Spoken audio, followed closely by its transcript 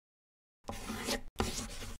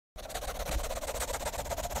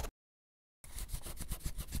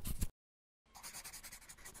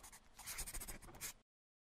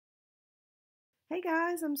Hey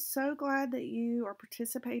guys, I'm so glad that you are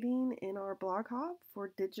participating in our blog hop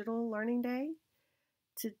for Digital Learning Day.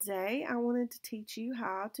 Today I wanted to teach you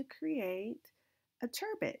how to create a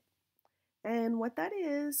Chirbit. And what that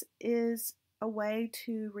is a way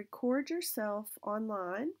to record yourself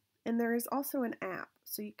online, and there is also an app,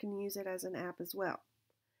 so you can use it as an app as well.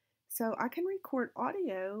 So I can record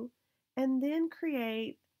audio and then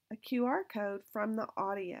create a QR code from the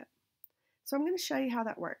audio. So I'm going to show you how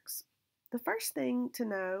that works. The first thing to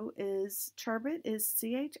know is Chirbit is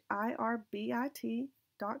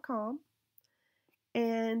Chirbit.com,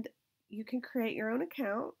 and you can create your own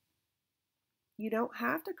account. You don't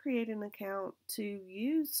have to create an account to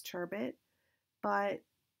use Chirbit, but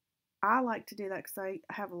I like to do that because I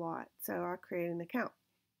have a lot, so I create an account.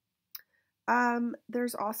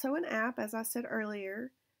 There's also an app, as I said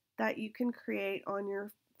earlier, that you can create on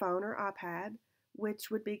your phone or iPad,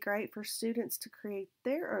 which would be great for students to create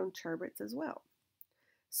their own Chirbits as well.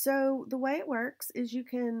 So the way it works is you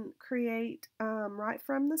can create right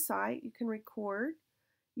from the site. You can record.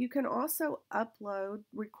 You can also upload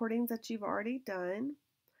recordings that you've already done,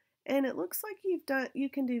 and it looks like you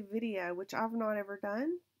can do video, which I've not ever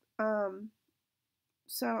done.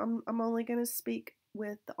 So I'm only going to speak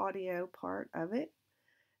with the audio part of it.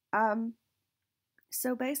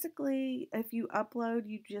 So basically, if you upload,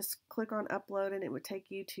 you just click on upload and it would take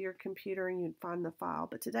you to your computer and you'd find the file.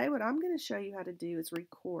 But today what I'm going to show you how to do is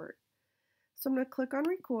record. So I'm going to click on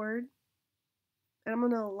record, and I'm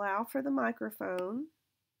going to allow for the microphone,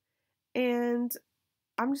 and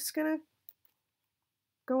I'm just going to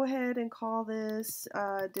go ahead and call this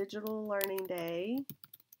Digital Learning Day.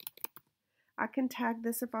 I can tag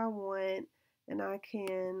this if I want, and I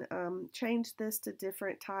can change this to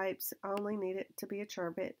different types. I only need it to be a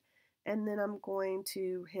Chirbit, and then I'm going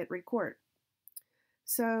to hit record.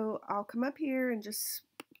 So I'll come up here and just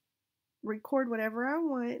record whatever I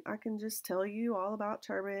want. I can just tell you all about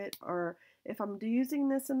Chirbit, or if I'm using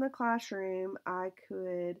this in the classroom, I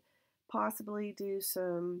could possibly do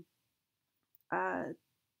some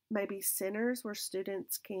maybe centers where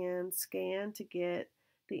students can scan to get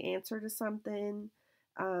the answer to something.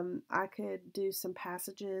 I could do some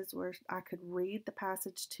passages where I could read the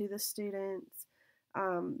passage to the students.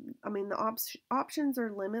 I mean, the options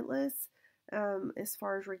are limitless as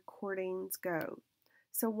far as recordings go.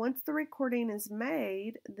 So once the recording is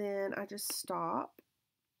made, then I just stop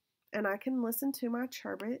and I can listen to my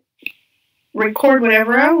Chirbit. Record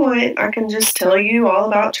whatever I want. I can just tell you all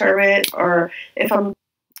about Chirbit, or if I'm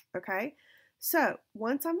okay. So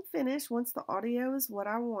once I'm finished, once the audio is what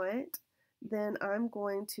I want, then I'm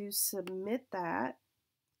going to submit that,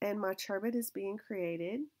 and my Chirbit is being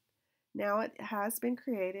created. Now it has been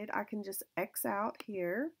created. I can just X out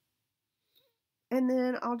here, and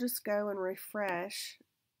then I'll just go and refresh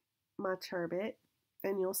my Chirbit,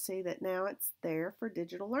 and you'll see that now it's there for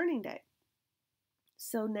Digital Learning Day.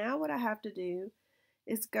 So now what I have to do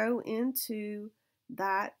is go into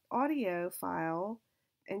that audio file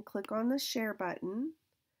and click on the share button,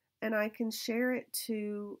 and I can share it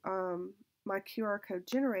to my QR code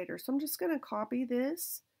generator. So I'm just going to copy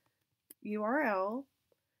this URL,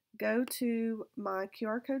 go to my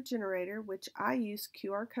QR code generator, which I use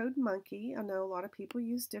QR Code Monkey. I know a lot of people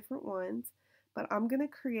use different ones, but I'm going to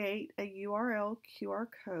create a URL QR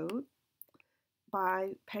code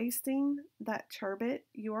by pasting that Chirbit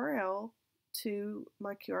URL to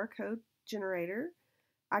my QR code generator.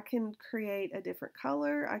 I can create a different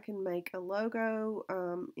color. I can make a logo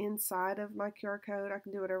inside of my QR code. I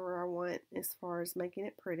can do whatever I want as far as making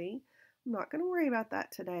it pretty. I'm not going to worry about that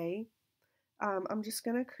today. I'm just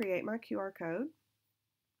going to create my QR code.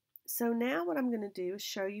 So now what I'm going to do is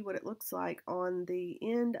show you what it looks like on the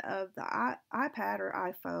end of the iPad or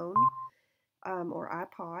iPhone or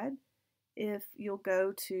iPod. If you'll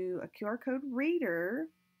go to a QR code reader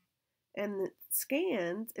and it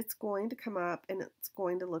scans, it's going to come up and it's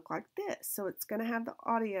going to look like this. So it's going to have the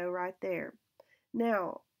audio right there.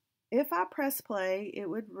 Now, if I press play, it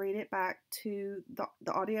would read it back to the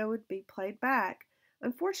audio would be played back.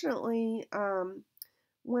 Unfortunately,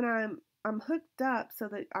 when I'm hooked up so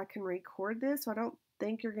that I can record this, so I don't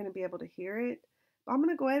think you're going to be able to hear it. But I'm going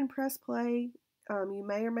to go ahead and press play. You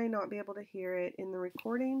may or may not be able to hear it in the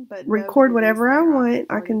recording, but record whatever I want.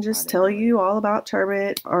 I can just tell you all about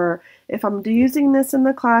Chirbit, or if I'm using this in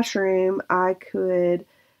the classroom, I could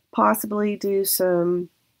possibly do some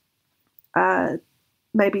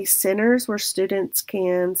maybe centers where students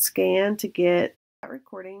can scan to get that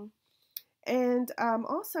recording, and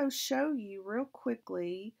also show you real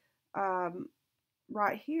quickly.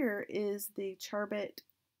 Right here is the Chirbit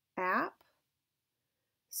app.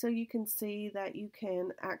 So you can see that you can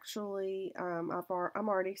actually, I'm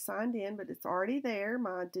already signed in, but it's already there,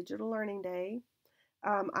 my digital learning day.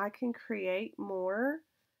 I can create more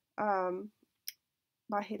um,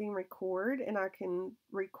 by hitting record, and I can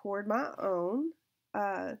record my own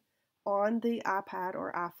uh, on the iPad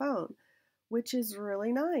or iPhone, which is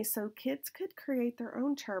really nice. So kids could create their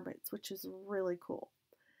own Chirbits, which is really cool.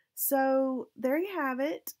 So there you have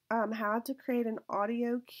it, how to create an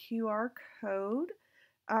audio QR code,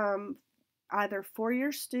 um, either for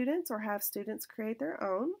your students or have students create their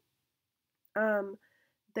own. Um,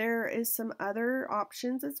 there is some other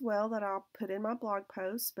options as well that I'll put in my blog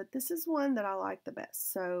post, but this is one that I like the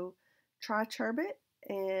best. So try Chirbit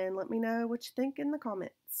and let me know what you think in the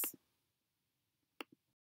comments.